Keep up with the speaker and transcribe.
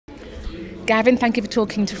Gavin, thank you for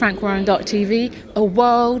talking to FrankWarren.tv. A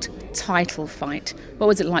world title fight. What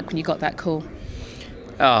was it like when you got that call?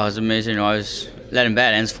 Oh, it was amazing. I was led in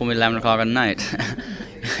bed and it's 11 o'clock at night.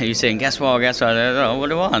 He was saying, guess what? I don't know, what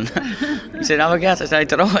do you want? He said, have a guess. I said, I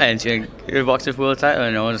don't know. And you're boxing for world title.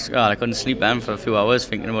 I couldn't sleep then for a few hours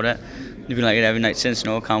thinking about it. It's been like it every night since,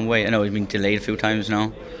 I can't wait. I know it's been delayed a few times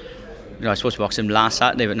now. I was supposed to box him last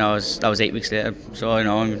Saturday, but now that was 8 weeks later. So,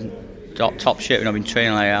 I'm top shape. I've been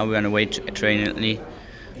training like that. We went away training in Italy.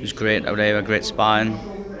 It was great out there, great sparring.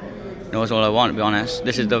 That's all I want, to be honest.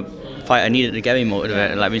 This is the fight I needed to get me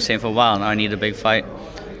motivated. Like I've been saying for a while now, I need a big fight.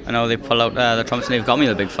 I know they pull out the trumps and they've got me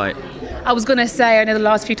the big fight. I was going to say, I know the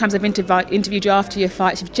last few times I've interviewed you after your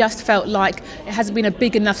fights, you've just felt like it hasn't been a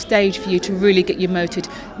big enough stage for you to really get you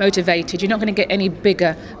motivated. You're not going to get any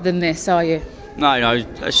bigger than this, are you? No,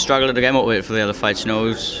 I struggled to get motivated for the other fights. It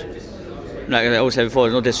was, like I always said before,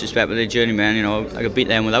 there's no disrespect, but they're journeymen. I could beat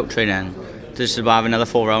them without training. Just to have another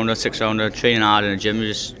 4-rounder, 6-rounder, training hard in the gym was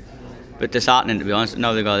just a bit disheartening, to be honest.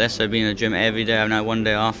 Now they got this. I've been in the gym every day. I've now had 1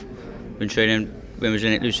 day off. Been training when I was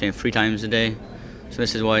in Italy, training 3 times a day. So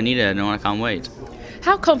this is what I needed, and I can't wait.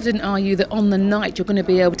 How confident are you that on the night you're going to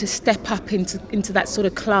be able to step up into that sort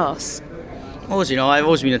of class? I've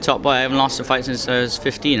always been a top boy. I haven't lost a fight since I was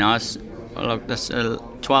 15. That's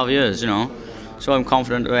 12 years, So I'm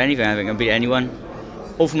confident of anything. I think I can beat anyone.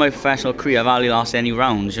 Over my professional career, I've hardly lost any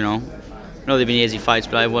rounds, I know they've been easy fights,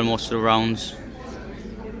 but I've won most of the rounds.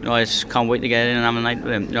 I just can't wait to get in and have a night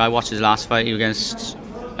with him. I watched his last fight against...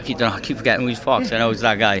 I keep forgetting who he's fought. I know it's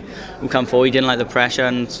that guy who come forward. He didn't like the pressure,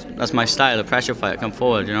 and that's my style, the pressure fight. I come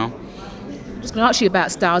forward, I was going to ask you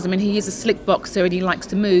about styles. I mean, he is a slick boxer and he likes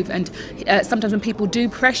to move, and sometimes when people do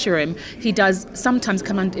pressure him, he does sometimes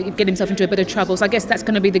get himself into a bit of trouble. So I guess that's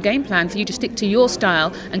going to be the game plan for you, to stick to your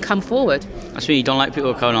style and come forward. That's when you don't like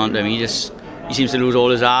people coming on to him. He seems to lose all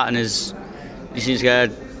his art, and he seems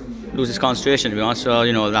to lose his concentration, to be honest.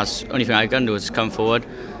 So, that's the only thing I can do is come forward.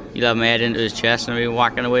 He'll have my head into his chest and I'll be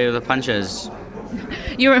whacking away with the punches.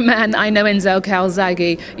 You're a man, I know Enzo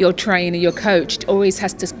Calzaghe, your trainer, your coach, always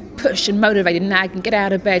has to push and motivate and nag and get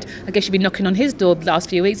out of bed. I guess you've been knocking on his door the last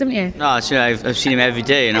few weeks, haven't you? No, I've seen him every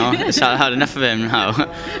day, It's had enough of him now.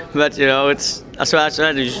 But, that's what I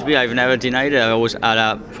said. I've never denied it. I've always had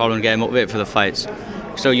a problem getting motivated for the fights.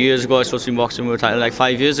 So years ago, I was supposed to be boxing world title, like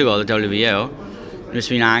 5 years ago, the WBA. I've just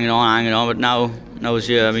been hanging on, but now it's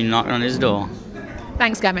here. I've been knocking on his door.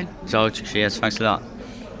 Thanks, Gavin. So, cheers. Thanks a lot.